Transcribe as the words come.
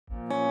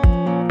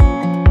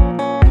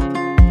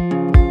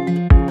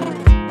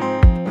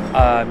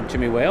I'm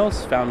Jimmy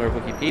Wales, founder of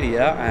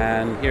Wikipedia,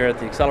 and here at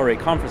the Accelerate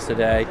conference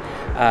today,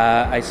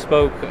 I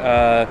spoke.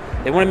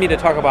 They wanted me to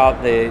talk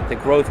about the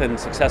growth and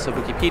success of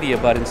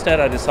Wikipedia, but instead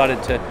I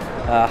decided to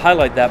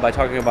highlight that by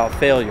talking about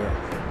failure.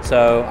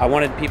 So I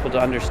wanted people to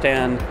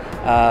understand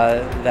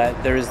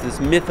that there is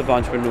this myth of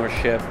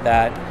entrepreneurship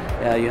that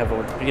you have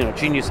a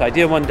genius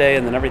idea one day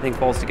and then everything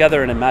falls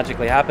together and it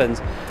magically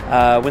happens,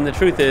 when the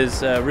truth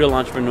is real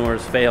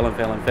entrepreneurs fail and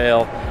fail and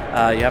fail.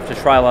 You have to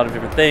try a lot of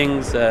different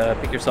things,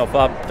 pick yourself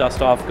up,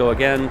 dust off, go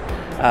again,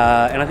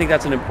 and I think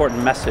that's an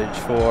important message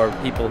for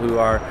people who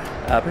are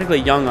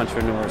particularly young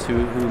entrepreneurs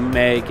who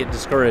may get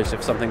discouraged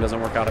if something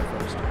doesn't work out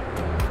at first.